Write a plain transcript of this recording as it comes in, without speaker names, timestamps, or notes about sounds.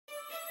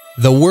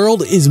The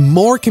world is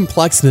more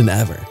complex than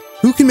ever.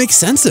 Who can make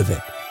sense of it?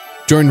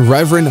 Join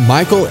Reverend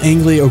Michael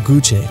Angley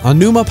Oguche on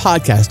Numa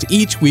Podcast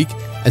each week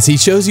as he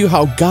shows you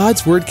how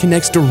God's Word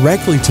connects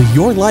directly to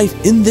your life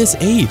in this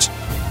age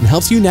and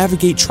helps you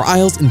navigate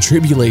trials and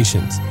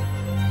tribulations.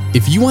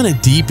 If you want to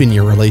deepen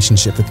your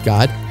relationship with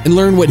God and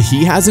learn what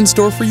He has in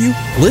store for you,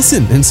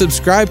 listen and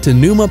subscribe to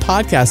Numa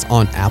Podcast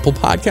on Apple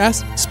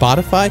Podcasts,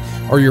 Spotify,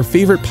 or your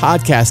favorite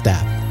podcast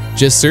app.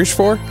 Just search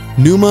for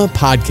Numa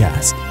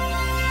Podcast.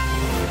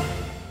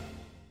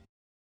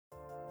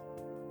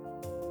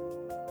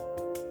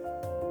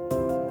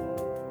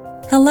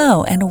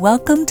 Hello and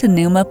welcome to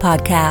Numa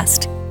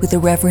Podcast with the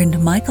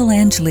Reverend Michael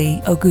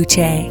Angley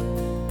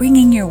Oguche,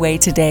 bringing your way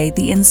today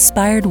the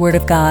inspired Word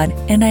of God,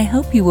 and I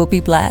hope you will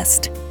be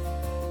blessed.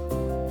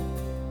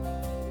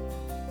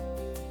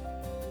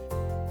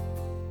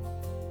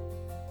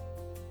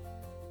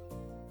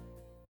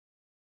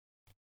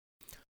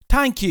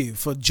 Thank you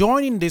for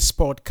joining this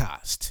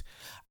podcast.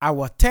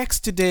 Our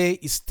text today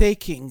is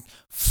taken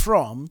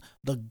from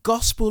the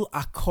Gospel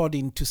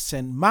according to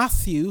St.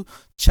 Matthew,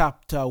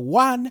 chapter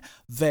 1,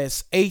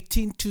 verse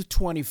 18 to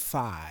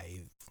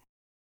 25.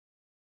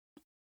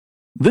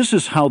 This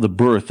is how the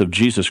birth of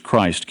Jesus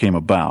Christ came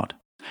about.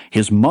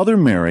 His mother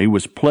Mary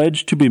was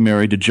pledged to be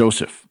married to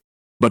Joseph.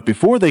 But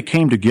before they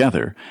came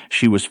together,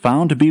 she was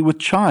found to be with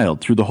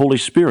child through the Holy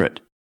Spirit.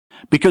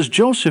 Because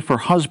Joseph, her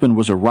husband,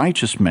 was a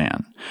righteous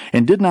man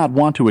and did not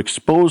want to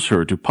expose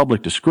her to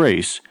public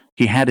disgrace,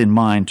 he had in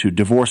mind to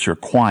divorce her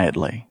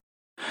quietly.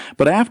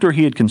 But after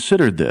he had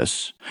considered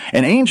this,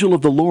 an angel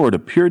of the Lord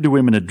appeared to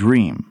him in a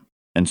dream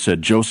and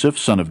said, "Joseph,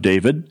 son of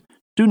David,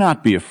 do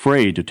not be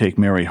afraid to take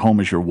Mary home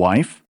as your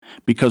wife,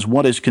 because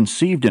what is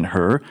conceived in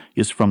her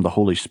is from the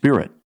Holy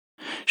Spirit.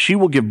 She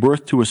will give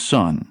birth to a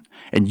son,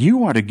 and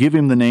you are to give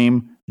him the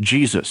name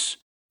Jesus,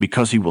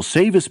 because he will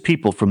save his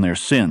people from their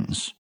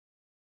sins."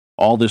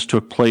 All this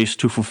took place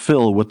to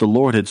fulfill what the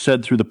Lord had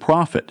said through the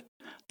prophet.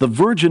 "The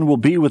virgin will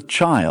be with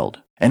child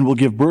and will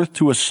give birth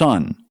to a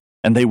son,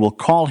 and they will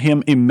call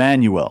him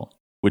Emmanuel,"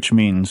 which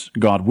means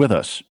God with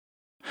us.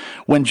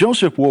 When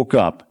Joseph woke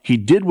up, he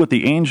did what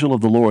the angel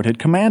of the Lord had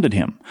commanded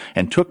him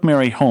and took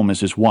Mary home as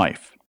his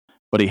wife.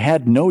 But he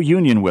had no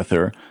union with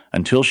her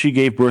until she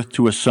gave birth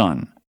to a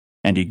son,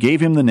 and he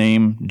gave him the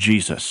name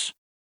Jesus.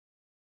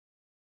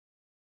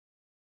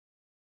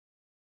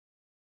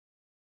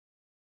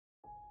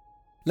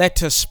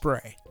 Let us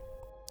pray.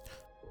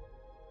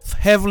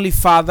 Heavenly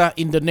Father,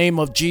 in the name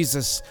of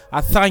Jesus, I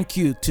thank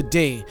you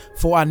today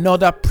for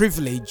another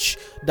privilege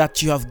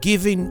that you have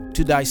given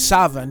to thy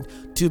servant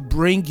to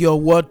bring your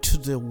word to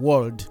the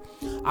world.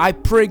 I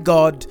pray,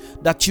 God,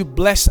 that you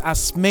bless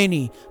as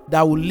many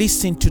that will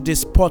listen to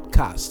this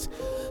podcast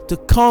to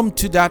come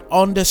to that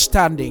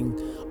understanding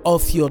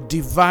of your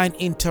divine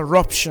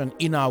interruption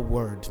in our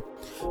word.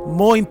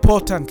 More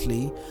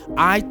importantly,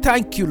 I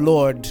thank you,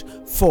 Lord,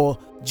 for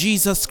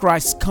Jesus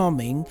Christ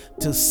coming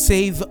to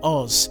save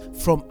us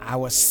from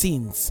our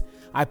sins.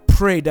 I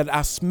pray that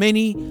as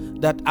many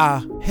that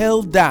are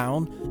held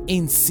down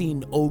in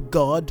sin, O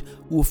God,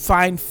 will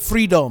find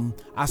freedom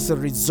as a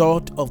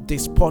result of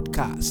this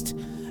podcast.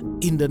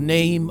 In the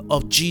name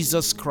of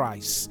Jesus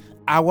Christ,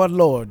 our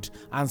Lord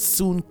and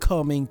soon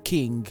coming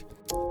King.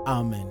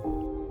 Amen.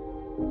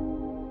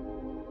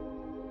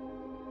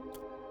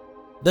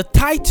 The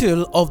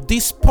title of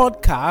this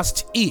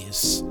podcast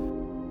is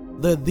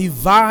The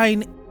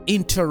Divine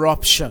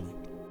Interruption.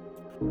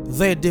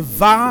 The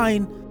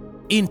Divine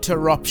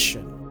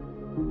Interruption.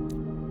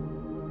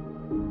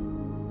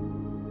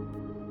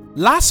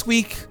 Last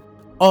week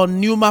on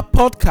Numa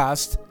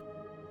Podcast,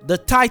 the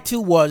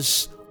title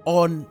was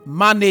on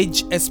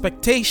Manage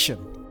Expectation,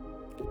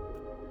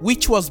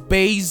 which was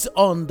based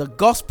on the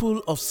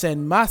Gospel of St.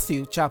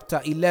 Matthew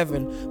chapter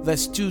 11,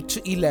 verse 2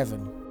 to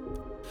 11.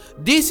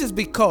 This is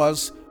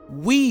because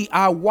we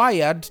are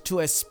wired to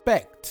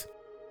expect.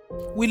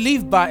 We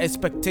live by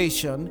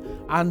expectation,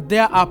 and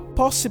there are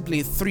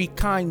possibly three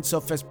kinds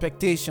of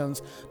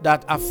expectations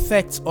that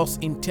affect us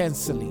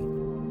intensely.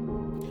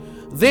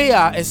 They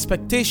are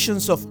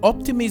expectations of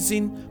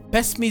optimism,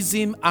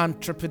 pessimism,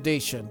 and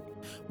trepidation.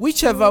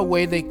 Whichever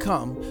way they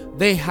come,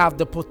 they have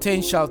the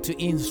potential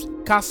to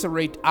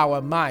incarcerate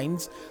our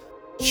minds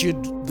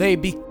should they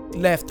be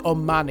left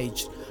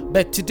unmanaged.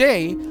 But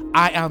today,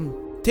 I am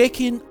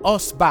taking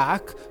us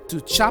back to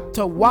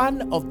chapter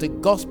 1 of the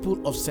Gospel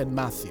of St.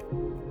 Matthew.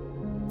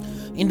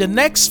 In the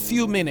next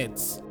few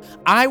minutes,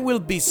 I will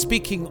be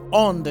speaking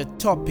on the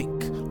topic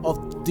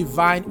of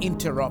divine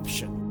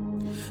interruption.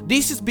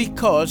 This is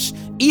because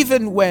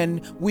even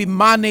when we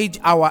manage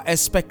our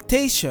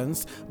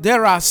expectations,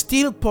 there are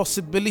still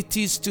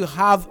possibilities to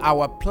have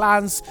our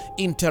plans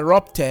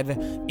interrupted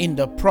in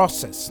the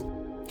process.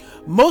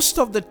 Most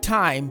of the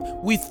time,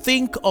 we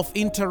think of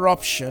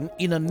interruption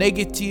in a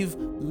negative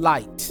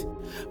light.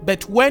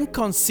 But when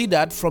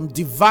considered from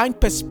divine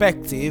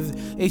perspective,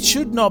 it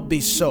should not be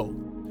so.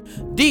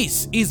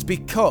 This is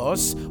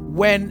because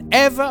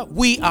whenever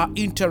we are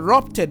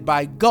interrupted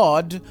by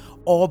God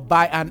or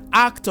by an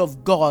act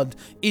of God.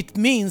 It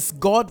means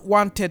God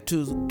wanted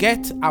to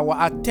get our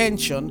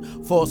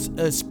attention for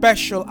a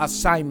special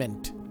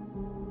assignment.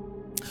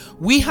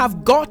 We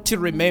have got to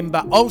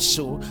remember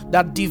also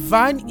that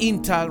divine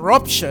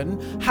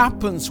interruption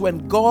happens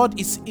when God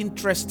is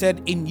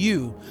interested in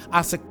you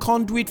as a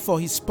conduit for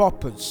his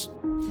purpose.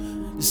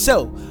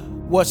 So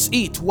was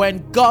it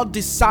when God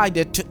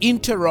decided to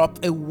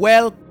interrupt a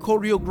well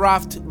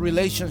choreographed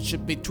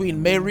relationship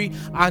between Mary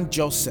and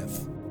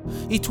Joseph.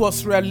 It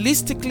was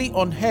realistically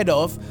unheard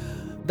of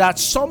that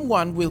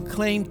someone will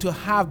claim to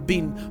have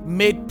been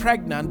made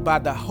pregnant by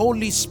the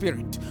Holy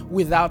Spirit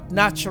without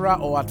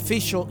natural or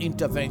artificial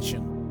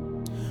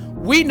intervention.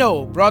 We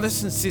know,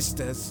 brothers and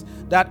sisters,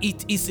 that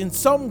it is in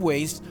some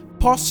ways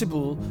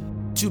possible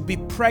to be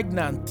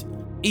pregnant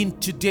in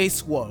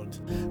today's world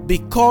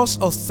because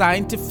of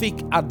scientific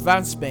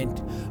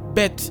advancement,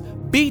 but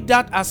be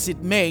that as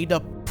it may,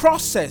 the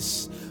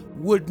process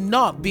would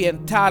not be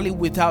entirely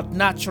without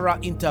natural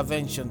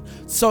intervention,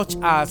 such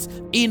as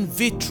in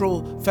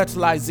vitro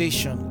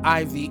fertilization,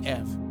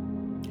 IVF,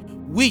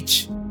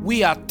 which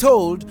we are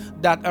told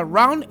that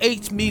around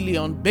 8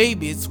 million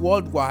babies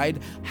worldwide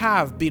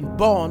have been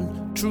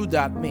born through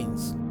that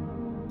means.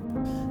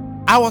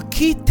 Our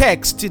key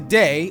text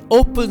today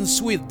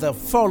opens with the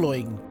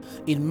following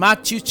in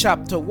Matthew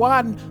chapter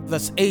 1,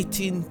 verse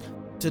 18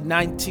 to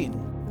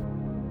 19.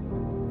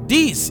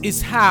 This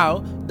is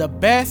how the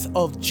birth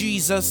of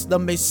Jesus the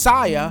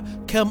Messiah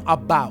came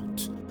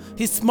about.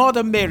 His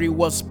mother Mary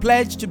was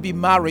pledged to be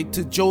married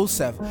to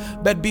Joseph,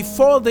 but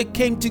before they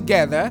came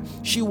together,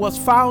 she was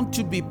found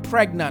to be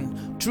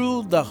pregnant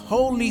through the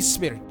Holy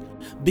Spirit.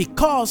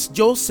 Because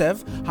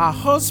Joseph, her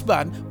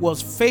husband,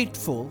 was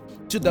faithful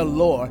to the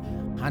Lord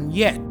and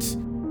yet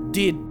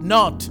did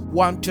not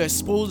want to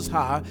expose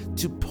her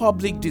to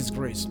public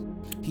disgrace,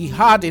 he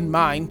had in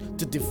mind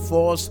to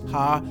divorce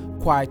her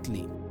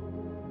quietly.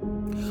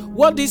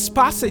 What this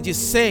passage is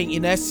saying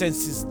in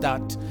essence is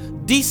that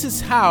this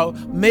is how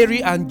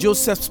Mary and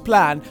Joseph's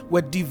plan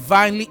were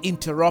divinely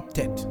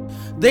interrupted.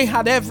 They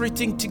had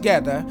everything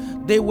together.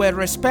 They were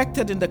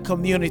respected in the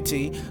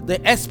community.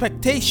 The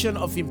expectation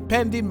of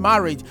impending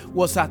marriage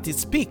was at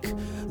its peak.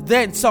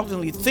 Then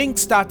suddenly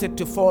things started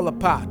to fall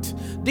apart.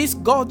 This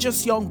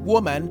gorgeous young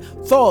woman,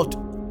 thought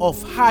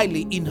of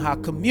highly in her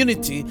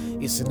community,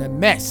 is in a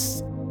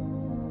mess.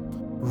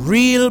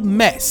 Real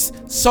mess,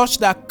 such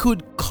that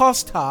could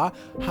cost her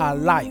her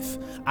life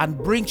and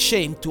bring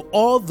shame to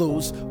all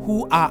those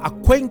who are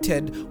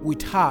acquainted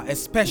with her,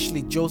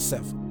 especially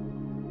Joseph.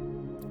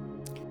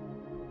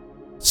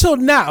 So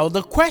now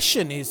the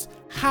question is,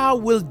 how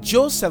will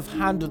Joseph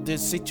handle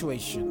this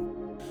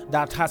situation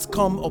that has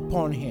come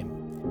upon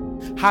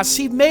him? Has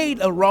he made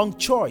a wrong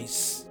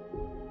choice?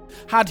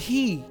 Had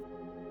he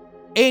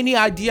any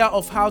idea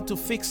of how to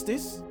fix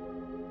this?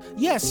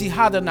 Yes, he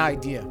had an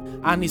idea,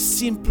 and it's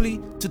simply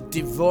to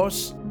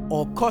divorce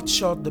or cut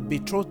short the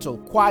betrothal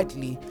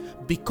quietly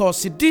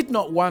because he did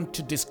not want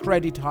to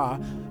discredit her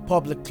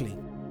publicly.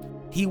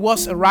 He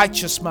was a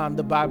righteous man,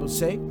 the Bible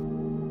says.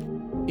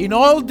 In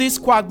all this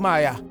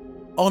quagmire,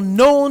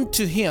 unknown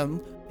to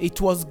him,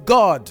 it was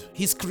God,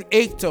 his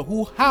creator,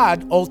 who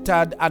had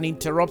altered and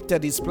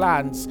interrupted his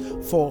plans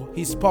for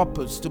his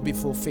purpose to be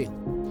fulfilled.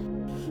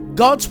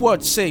 God's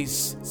word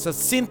says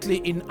succinctly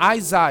in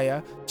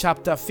Isaiah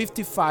chapter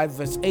 55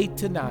 verse 8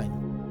 to 9,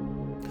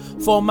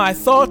 "For my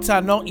thoughts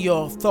are not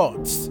your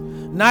thoughts,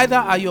 neither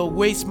are your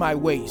ways my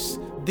ways,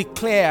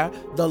 declare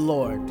the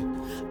Lord.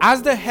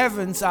 As the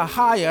heavens are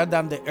higher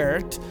than the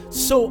earth,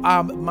 so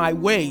are my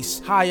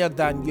ways higher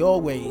than your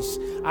ways,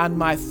 and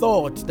my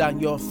thoughts than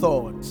your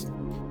thoughts."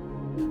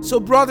 So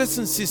brothers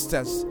and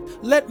sisters,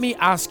 let me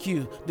ask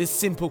you this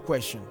simple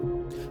question.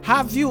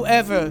 Have you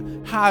ever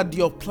had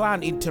your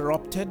plan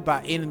interrupted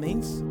by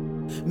enemies?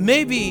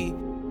 Maybe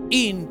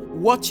in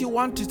what you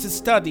wanted to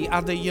study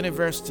at the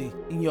university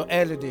in your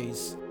early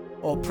days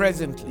or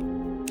presently.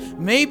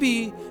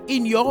 Maybe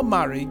in your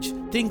marriage,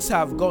 things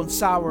have gone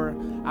sour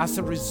as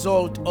a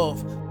result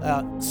of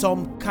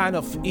some kind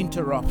of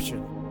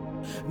interruption.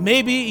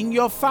 Maybe in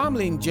your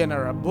family in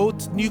general,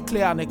 both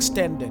nuclear and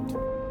extended.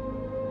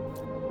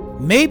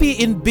 Maybe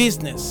in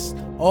business,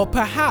 or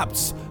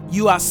perhaps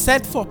you are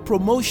set for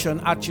promotion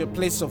at your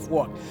place of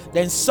work.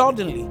 Then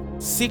suddenly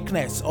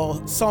sickness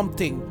or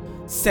something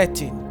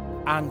set in,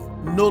 and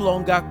no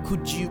longer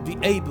could you be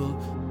able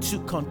to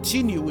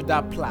continue with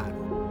that plan.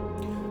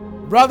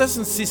 Brothers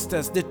and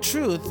sisters, the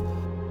truth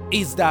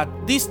is that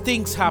these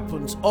things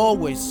happen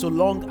always so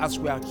long as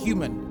we are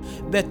human.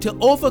 But to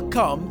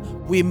overcome,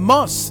 we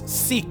must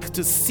seek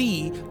to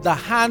see the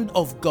hand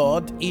of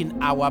God in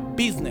our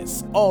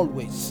business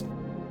always.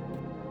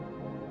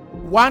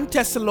 1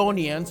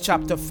 Thessalonians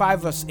chapter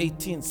 5 verse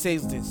 18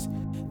 says this,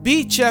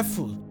 "Be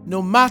cheerful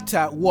no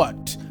matter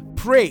what,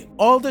 pray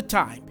all the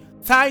time,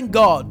 thank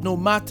God no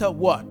matter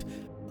what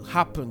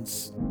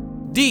happens."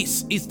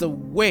 This is the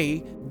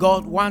way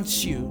God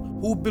wants you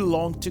who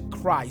belong to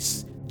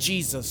Christ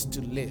Jesus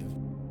to live.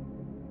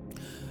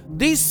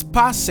 This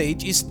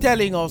passage is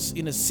telling us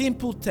in a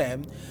simple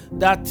term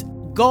that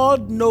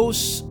God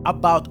knows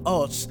about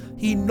us.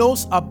 He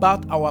knows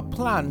about our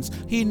plans.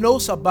 He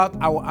knows about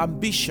our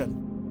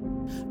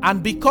ambition.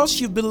 And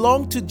because you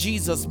belong to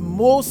Jesus,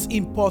 most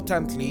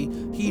importantly,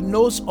 He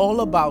knows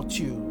all about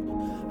you.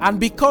 And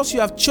because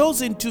you have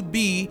chosen to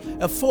be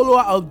a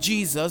follower of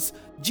Jesus,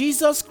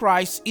 Jesus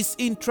Christ is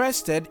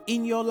interested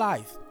in your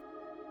life.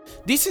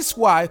 This is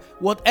why,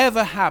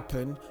 whatever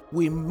happens,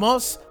 we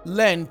must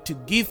learn to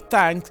give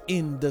thanks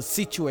in the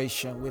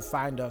situation we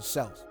find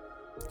ourselves.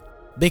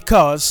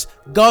 Because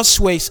God's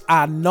ways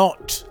are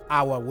not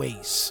our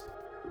ways.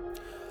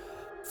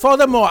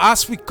 Furthermore,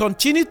 as we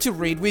continue to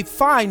read, we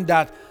find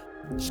that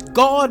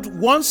God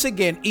once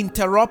again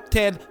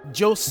interrupted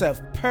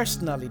Joseph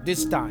personally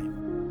this time.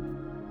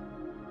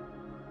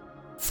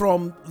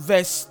 From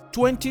verse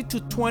 20 to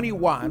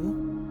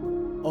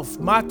 21 of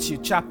Matthew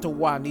chapter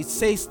 1, it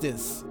says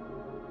this: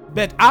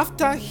 "But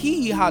after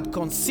he had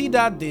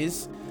considered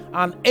this,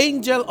 an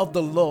angel of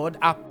the Lord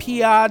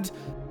appeared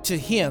to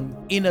him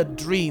in a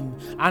dream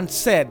and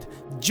said,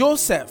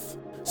 'Joseph,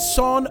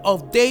 son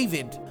of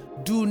David,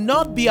 do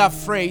not be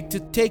afraid to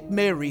take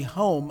Mary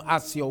home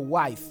as your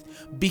wife,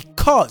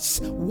 because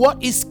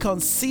what is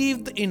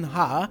conceived in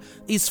her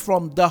is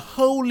from the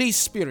Holy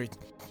Spirit.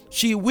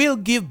 She will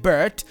give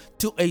birth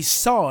to a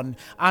son,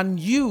 and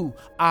you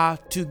are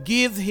to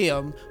give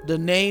him the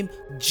name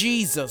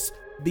Jesus,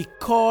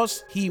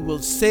 because he will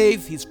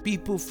save his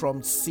people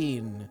from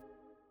sin.'"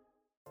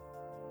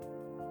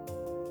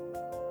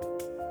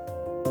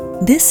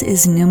 This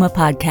is Numa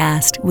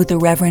Podcast with the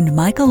Reverend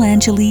Michael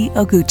Angeli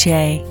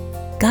Oguche.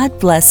 God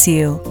bless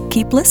you.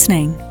 Keep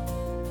listening.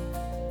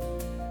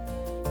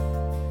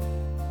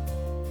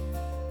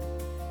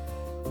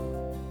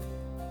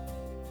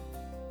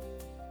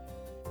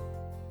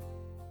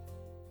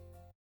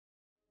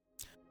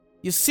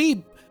 You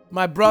see,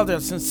 my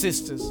brothers and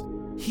sisters,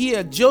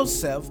 here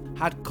Joseph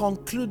had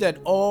concluded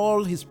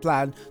all his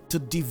plan to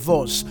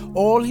divorce,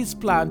 all his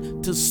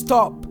plan to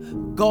stop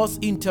God's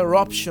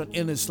interruption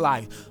in his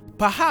life,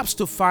 perhaps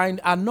to find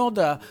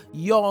another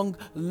young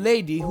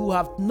lady who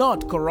have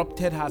not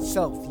corrupted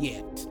herself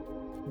yet.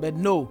 But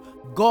no,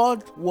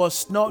 God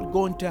was not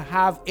going to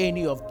have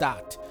any of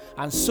that,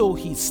 and so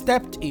he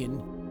stepped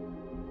in.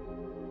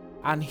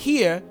 And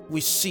here we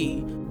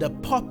see the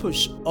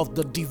purpose of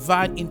the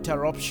divine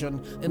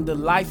interruption in the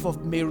life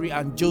of Mary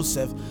and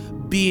Joseph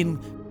being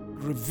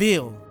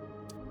revealed.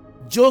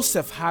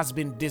 Joseph has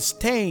been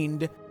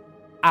destined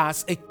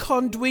as a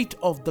conduit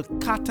of the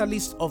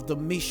catalyst of the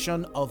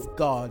mission of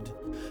God.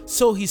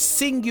 So his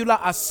singular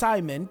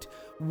assignment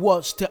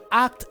was to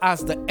act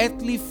as the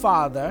earthly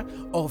father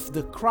of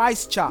the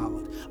Christ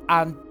child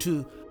and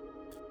to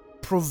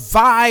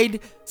provide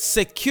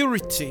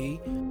security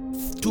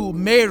to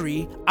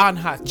Mary and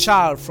her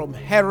child from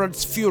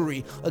Herod's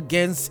fury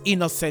against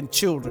innocent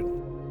children.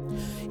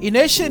 In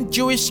ancient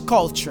Jewish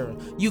culture,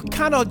 you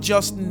cannot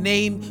just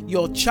name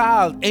your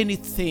child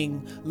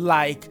anything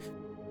like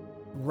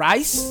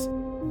rice,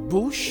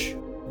 bush,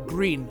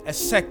 green,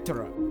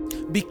 etc.,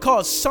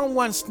 because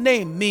someone's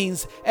name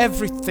means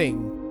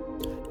everything.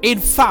 In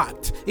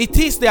fact, it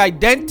is the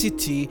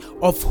identity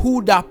of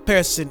who that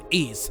person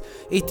is.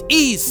 It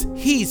is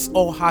his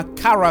or her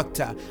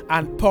character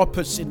and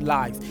purpose in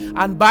life.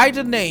 And by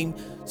the name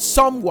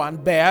someone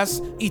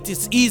bears, it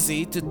is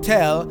easy to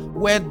tell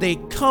where they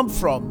come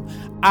from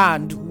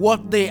and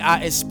what they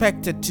are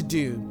expected to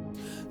do.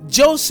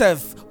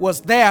 Joseph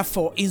was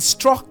therefore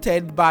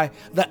instructed by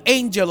the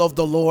angel of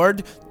the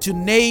Lord to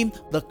name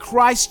the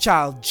Christ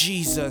child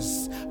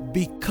Jesus,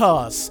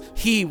 because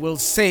he will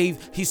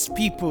save his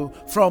people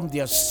from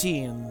their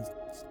sins.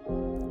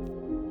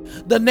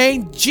 The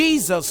name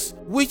Jesus,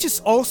 which is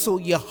also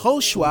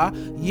Yehoshua,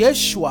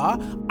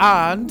 Yeshua,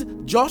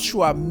 and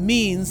Joshua,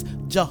 means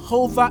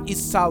Jehovah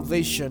is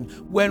salvation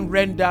when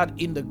rendered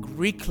in the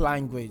Greek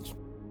language.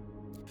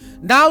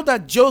 Now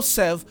that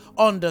Joseph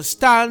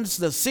understands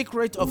the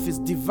secret of his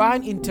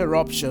divine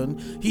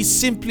interruption, he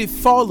simply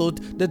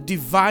followed the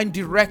divine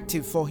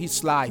directive for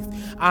his life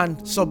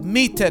and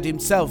submitted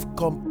himself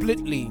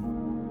completely.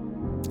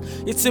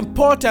 It's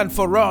important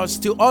for us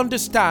to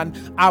understand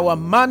our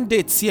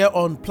mandates here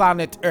on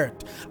planet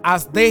Earth,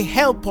 as they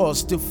help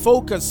us to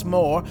focus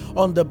more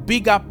on the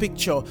bigger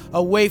picture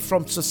away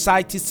from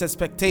society's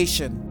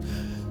expectation.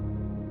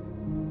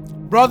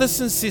 Brothers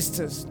and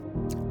sisters,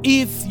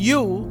 if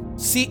you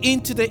see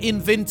into the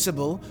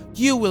invincible,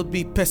 you will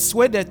be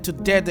persuaded to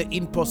dare the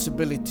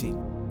impossibility.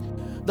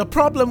 The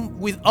problem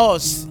with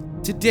us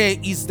today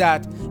is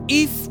that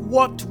if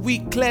what we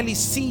clearly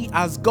see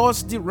as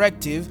God's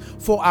directive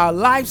for our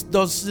lives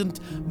doesn't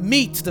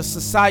meet the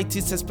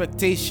society's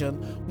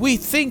expectation, we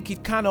think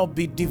it cannot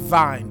be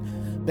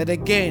divine. But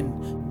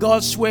again,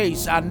 God's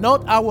ways are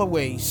not our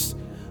ways.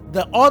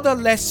 The other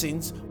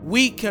lessons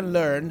we can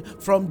learn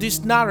from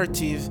this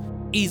narrative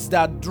is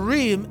that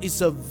dream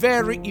is a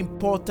very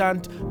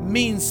important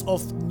means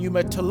of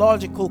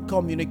pneumatological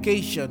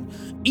communication,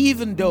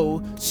 even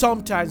though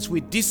sometimes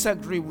we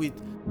disagree with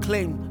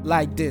claims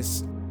like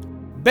this.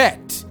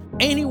 But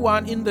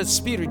Anyone in the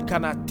spirit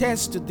can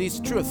attest to this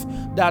truth,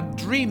 that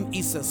dream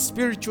is a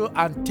spiritual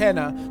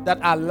antenna that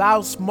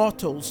allows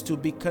mortals to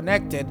be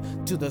connected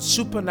to the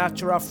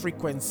supernatural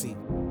frequency.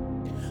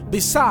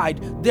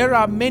 Besides, there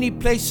are many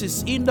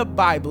places in the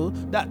Bible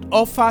that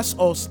offers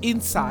us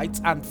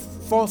insights and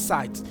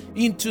foresights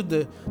into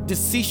the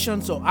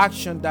decisions or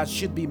action that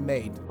should be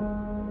made.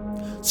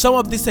 Some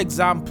of this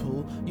example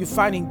you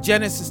find in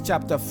Genesis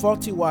chapter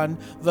 41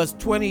 verse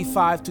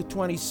 25 to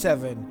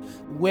 27,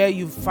 where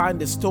you find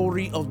the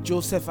story of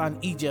Joseph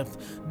and Egypt.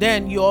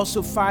 Then you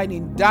also find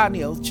in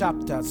Daniel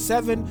chapter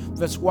 7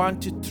 verse 1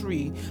 to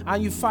 3,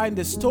 and you find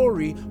the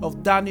story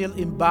of Daniel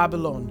in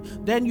Babylon.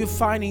 Then you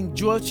find in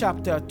Joel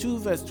chapter 2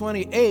 verse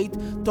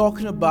 28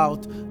 talking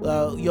about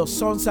your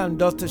sons and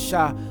daughters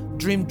shall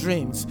dream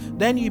dreams.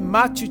 Then in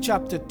Matthew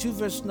chapter 2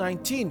 verse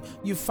 19,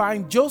 you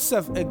find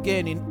Joseph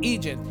again in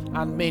Egypt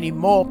and many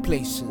more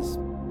places.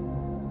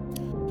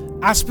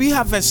 As we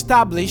have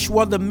established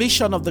what the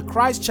mission of the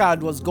Christ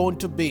child was going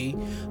to be,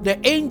 the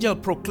angel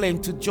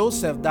proclaimed to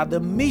Joseph that the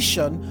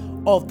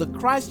mission of the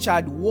Christ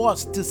child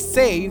was to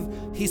save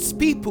his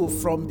people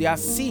from their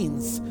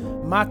sins.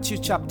 Matthew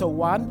chapter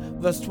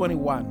 1 verse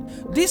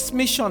 21. This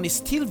mission is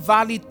still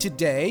valid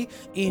today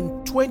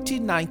in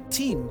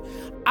 2019,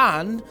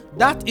 and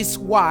that is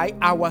why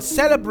our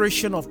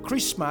celebration of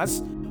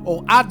Christmas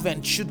or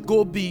Advent should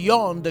go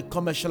beyond the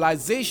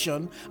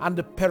commercialization and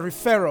the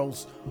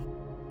peripherals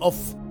of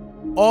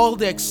all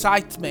the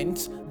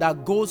excitement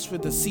that goes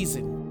with the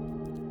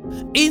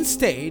season.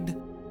 Instead,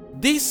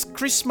 this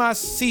Christmas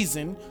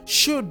season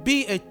should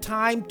be a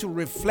time to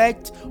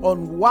reflect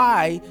on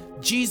why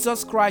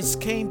Jesus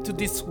Christ came to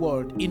this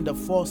world in the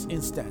first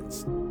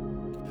instance.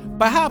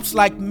 Perhaps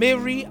like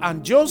Mary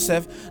and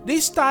Joseph,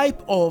 this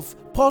type of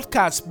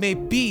podcast may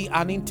be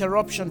an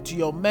interruption to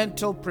your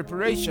mental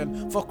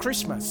preparation for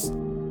Christmas.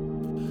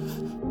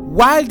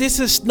 While this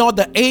is not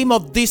the aim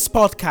of this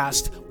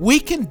podcast,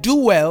 we can do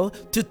well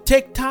to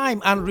take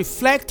time and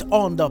reflect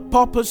on the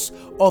purpose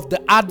of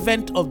the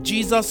advent of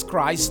Jesus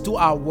Christ to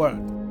our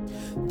world.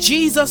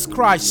 Jesus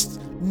Christ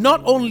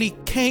not only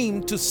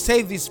came to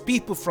save his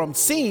people from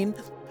sin,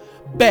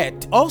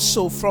 but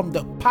also from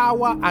the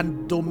power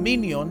and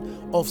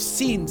dominion of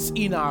sins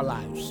in our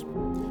lives.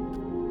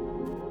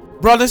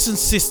 Brothers and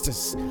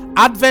sisters,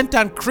 Advent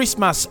and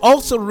Christmas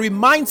also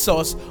reminds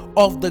us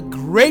of the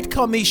Great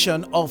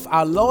Commission of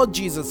our Lord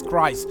Jesus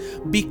Christ,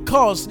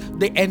 because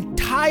the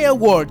entire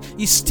world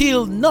is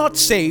still not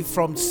saved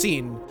from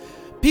sin.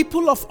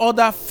 People of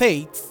other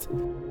faiths,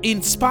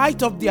 in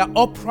spite of their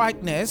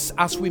uprightness,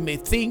 as we may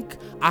think,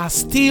 are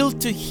still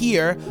to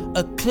hear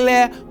a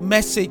clear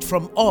message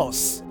from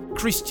us,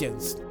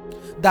 Christians,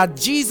 that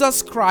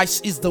Jesus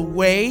Christ is the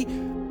way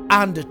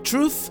and the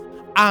truth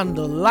and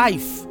the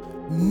life.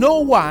 No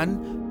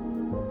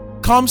one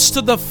comes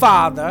to the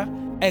Father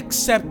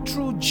except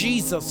through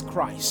Jesus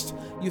Christ.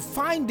 You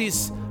find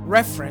this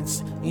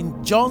reference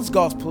in John's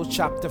Gospel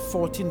chapter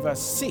 14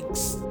 verse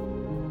 6.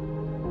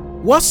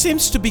 What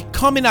seems to be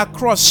coming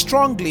across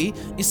strongly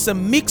is a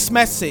mixed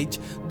message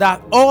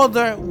that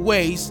other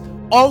ways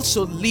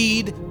also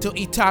lead to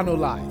eternal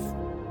life.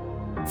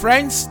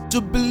 Friends,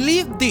 to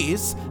believe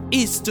this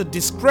is to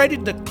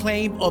discredit the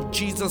claim of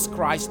Jesus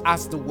Christ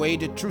as the way,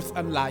 the truth,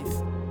 and life.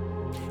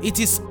 It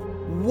is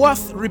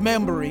worth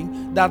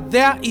remembering that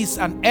there is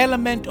an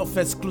element of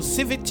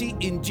exclusivity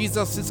in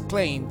Jesus'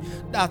 claim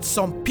that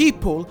some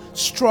people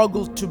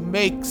struggle to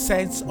make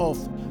sense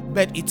of,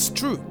 but it's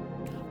true.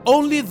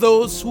 Only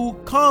those who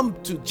come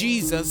to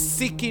Jesus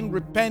seeking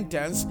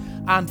repentance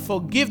and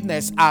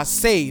forgiveness are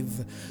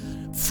saved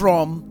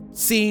from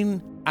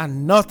sin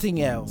and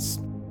nothing else.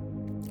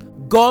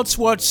 God's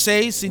word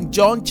says in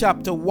John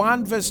chapter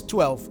 1 verse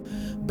 12,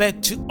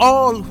 "But to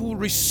all who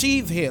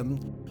receive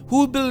him,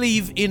 who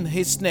believe in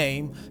his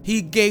name,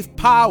 he gave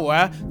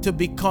power to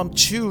become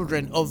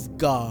children of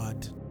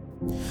God."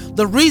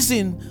 The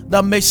reason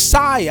the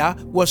Messiah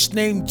was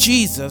named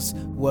Jesus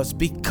was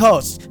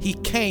because he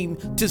came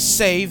to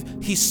save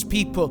his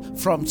people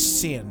from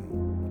sin.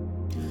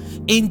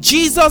 In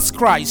Jesus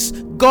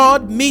Christ,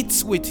 God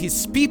meets with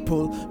his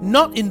people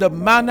not in the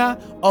manner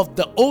of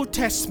the Old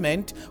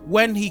Testament,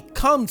 when he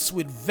comes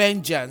with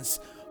vengeance,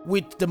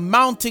 with the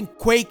mountain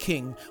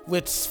quaking,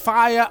 with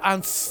fire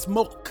and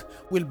smoke,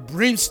 with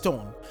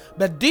brimstone,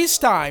 but this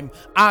time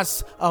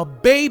as a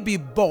baby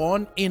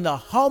born in a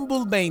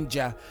humble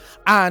manger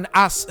and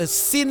as a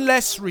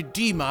sinless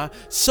redeemer,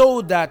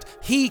 so that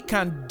he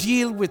can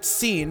deal with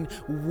sin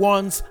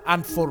once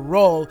and for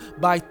all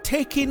by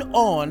taking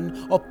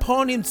on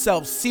upon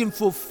himself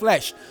sinful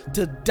flesh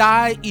to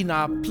die in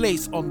our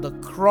place on the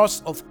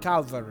cross of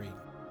Calvary.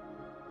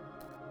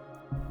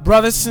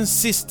 Brothers and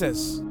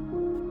sisters,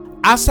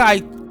 as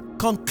I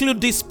conclude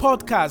this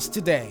podcast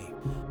today,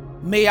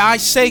 may I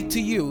say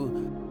to you,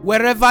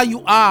 wherever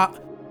you are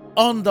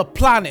on the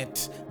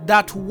planet,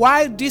 that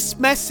while this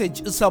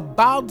message is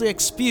about the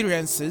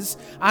experiences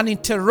and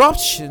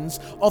interruptions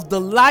of the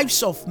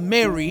lives of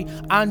Mary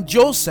and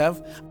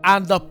Joseph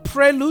and the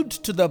prelude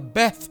to the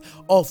birth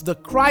of the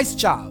Christ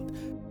child,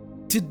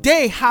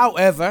 today,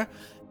 however,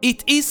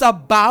 It is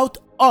about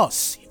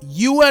us,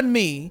 you and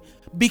me,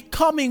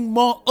 becoming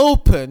more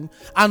open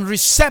and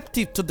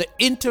receptive to the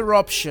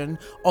interruption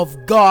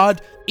of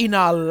God in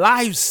our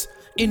lives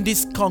in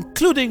this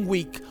concluding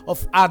week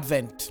of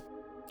Advent.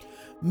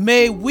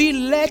 May we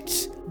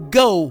let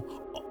go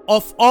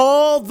of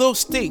all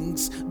those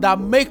things that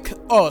make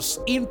us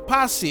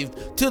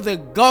impassive to the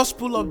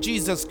gospel of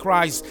Jesus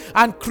Christ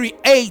and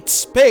create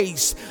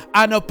space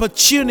and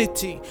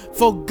opportunity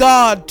for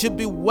God to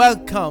be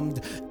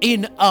welcomed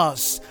in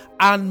us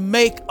and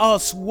make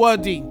us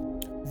worthy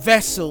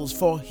vessels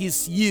for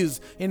His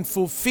use in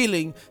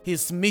fulfilling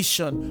His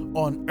mission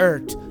on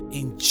earth,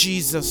 in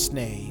Jesus'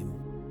 name.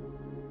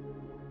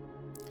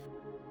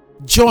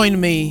 Join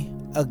me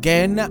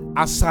again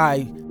as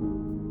I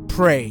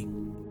pray.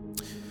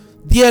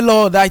 Dear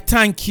Lord, I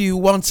thank you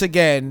once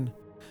again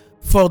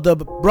for the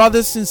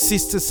brothers and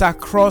sisters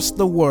across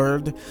the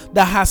world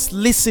that has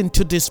listened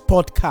to this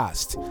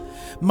podcast.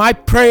 My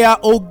prayer,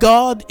 oh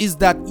God, is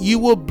that you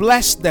will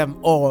bless them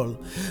all,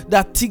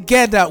 that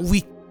together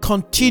we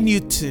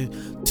continue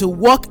to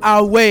walk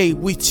our way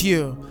with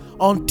you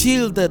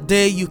until the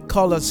day you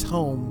call us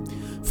home.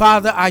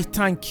 Father, I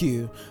thank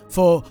you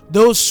for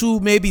those who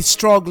may be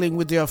struggling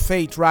with their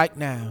faith right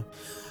now.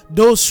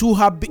 Those who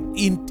have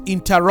been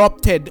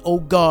interrupted, oh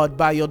God,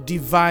 by your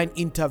divine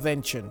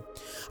intervention.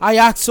 I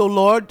ask, oh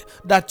Lord,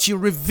 that you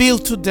reveal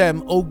to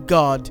them, oh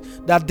God,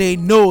 that they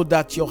know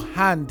that your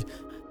hand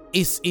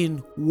is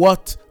in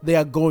what they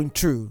are going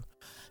through.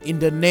 In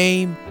the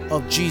name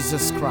of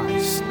Jesus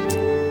Christ.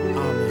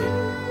 Amen.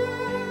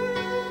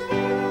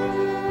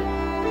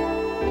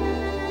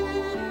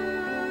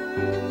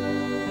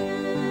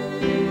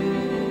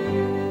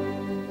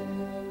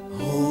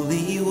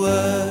 Holy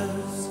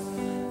words,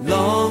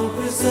 long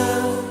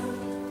preserved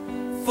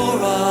for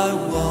our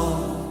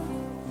walk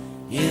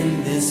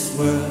in this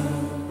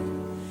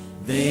world,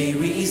 they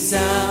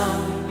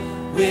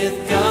resound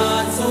with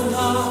God's own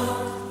heart.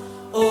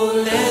 Oh,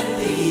 let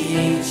the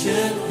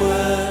ancient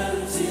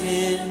words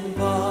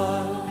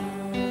impart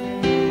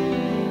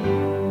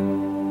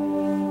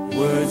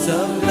words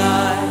of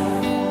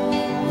life,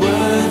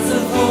 words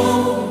of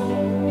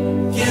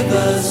hope. Give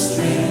us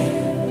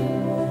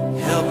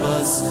strength, help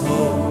us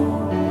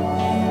cope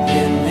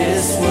in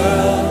this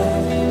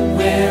world,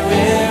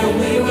 where'er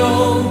we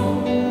roam.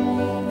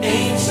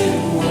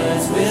 Ancient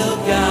words will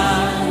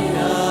guide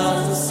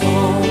us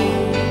home.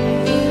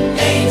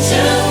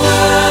 Ancient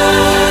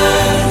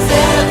words,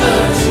 ever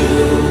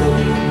true,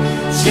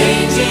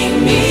 changing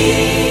me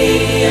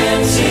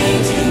and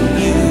changing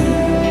you.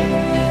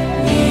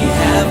 We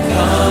have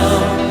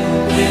come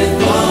with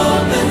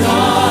open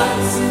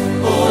hearts.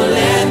 Oh,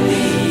 let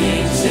the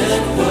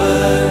ancient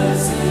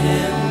words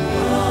impart.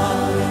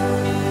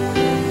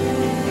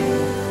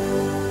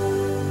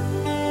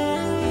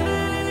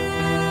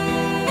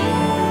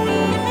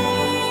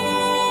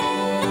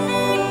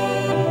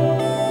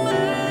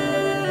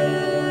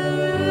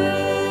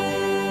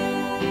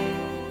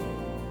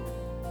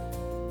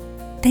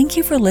 Thank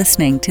you for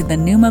listening to the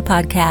Pneuma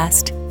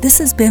Podcast. This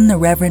has been the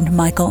Reverend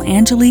Michael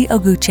Angeli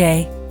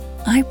Oguche.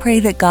 I pray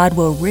that God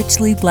will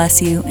richly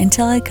bless you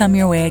until I come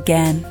your way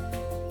again.